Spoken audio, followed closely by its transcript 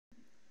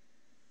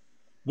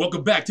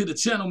Welcome back to the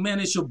channel, man.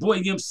 It's your boy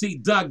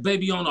M.C.D.O.K,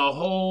 baby, on a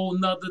whole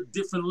nother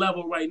different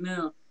level right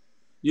now.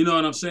 You know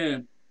what I'm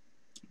saying?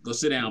 Go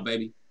sit down,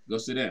 baby. Go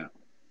sit down.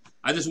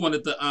 I just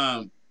wanted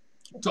to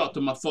talk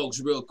to my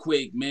folks real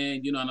quick,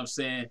 man. You know what I'm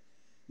saying?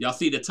 Y'all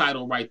see the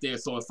title right there.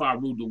 So if I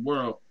ruled the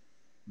world,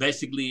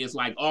 basically it's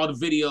like all the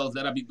videos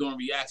that I be doing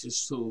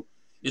reactions to,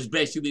 it's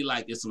basically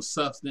like it's some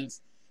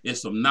substance,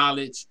 it's some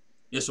knowledge,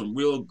 it's some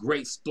real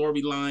great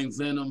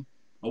storylines in them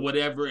or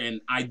whatever.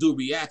 And I do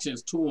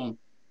reactions to them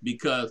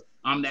because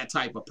I'm that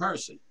type of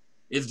person.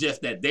 It's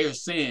just that they're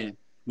saying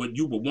what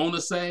you would want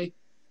to say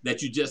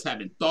that you just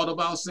haven't thought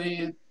about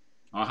saying,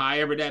 or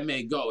however that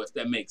may go, if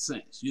that makes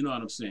sense. You know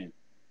what I'm saying?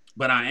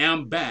 But I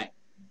am back,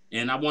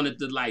 and I wanted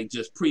to like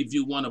just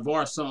preview one of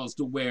our songs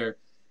to where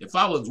if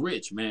I was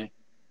rich, man,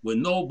 would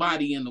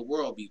nobody in the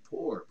world be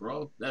poor,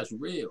 bro? That's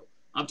real.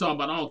 I'm talking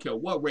about I don't care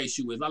what race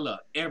you is. I love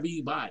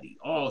everybody,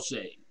 all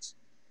shades.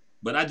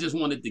 But I just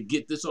wanted to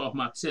get this off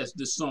my chest,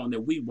 this song that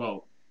we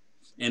wrote.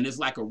 And it's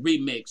like a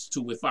remix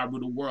to If I Rule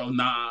the World,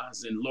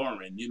 Nas and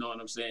Lauren, you know what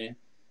I'm saying?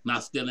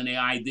 Not stealing their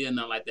idea,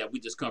 nothing like that. We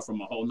just come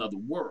from a whole nother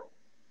world.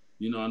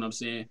 You know what I'm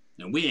saying?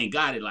 And we ain't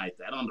got it like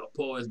that. I'm the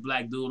poorest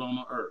black dude on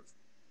the earth.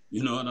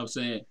 You know what I'm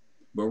saying?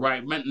 But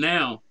right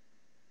now,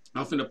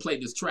 I'm finna play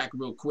this track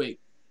real quick.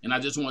 And I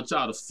just want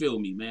y'all to feel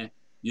me, man.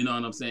 You know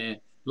what I'm saying?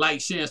 Like,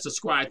 share, and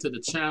subscribe to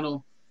the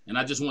channel. And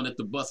I just wanted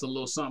to bust a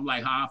little something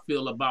like how I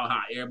feel about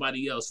how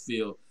everybody else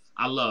feel.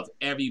 I love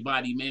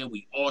everybody, man.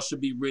 We all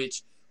should be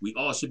rich. We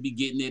all should be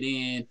getting it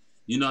in.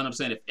 You know what I'm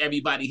saying? If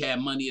everybody had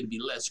money, it'd be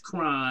less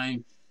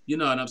crime. You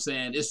know what I'm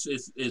saying?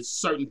 It's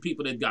certain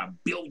people that got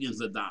billions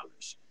of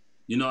dollars.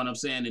 You know what I'm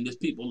saying? And there's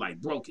people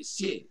like broke as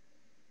shit.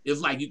 It's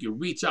like you can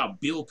reach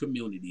out, build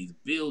communities,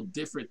 build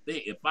different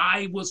things. If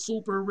I was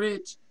super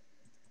rich,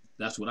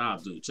 that's what I'll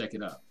do. Check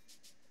it out.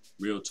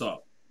 Real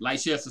talk. Like,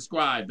 share,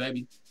 subscribe,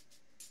 baby.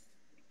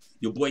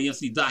 Your boy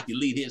M.C.D.O.K, your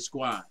lead hit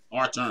squad.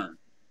 Our turn.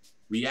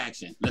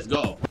 Reaction. Let's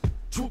go.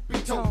 Truth be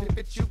told, if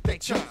it's you they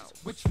chose,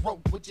 which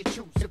road would you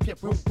choose if you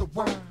ruled the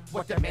world?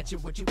 What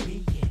dimension would you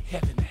be in?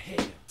 Heaven or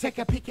hell? Take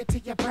a peek into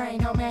your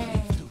brain, oh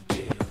man.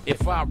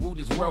 If I rule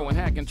this world and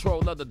have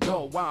control of the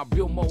dough, I'll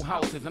build more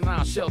houses and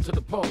I'll shelter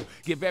the poor.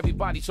 Give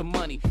everybody some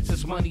money,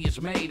 since money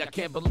is made. I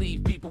can't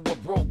believe people were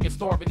broke and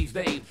starving these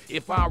days.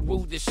 If I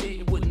ruled this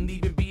shit, it wouldn't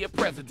even be a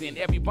president.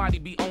 Everybody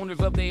be owners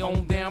of their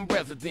own damn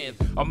residence.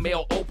 A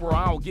male Oprah,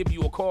 I'll give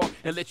you a car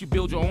and let you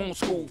build your own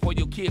school for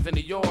your kids in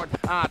the yard.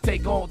 I'll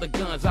take all the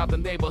guns out the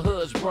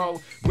neighborhoods, bro.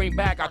 Bring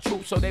back our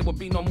troops so there will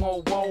be no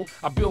more woe.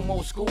 I build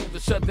more schools to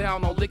shut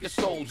down all liquor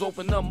stores.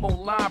 Open up more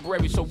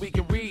libraries so we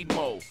can read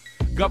more.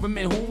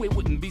 Government who, it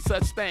wouldn't be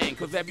such thing,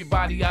 cause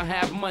everybody I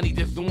have money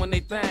just doing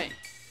their thing.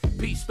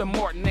 Peace to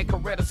Martin and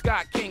Coretta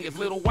Scott King, as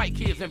little white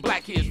kids and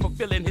black kids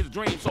fulfilling his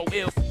dreams. So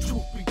if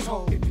truth be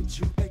told, if it's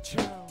you they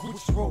chose,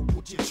 which road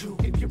would you choose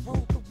if you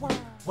ruled the world?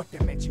 What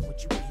dimension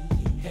would you be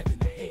in? Heaven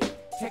or hell?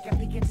 Take a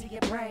peek into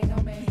your brain,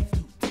 oh man.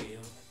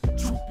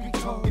 Truth be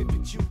told, if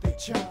it's you they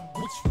chose,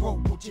 which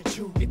road would you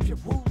choose if you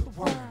ruled the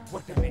world?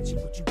 What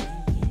dimension would you be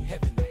in?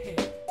 Heaven or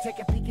hell? Take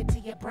a peek into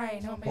your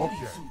brain, oh man.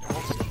 Okay.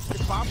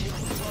 If I ruled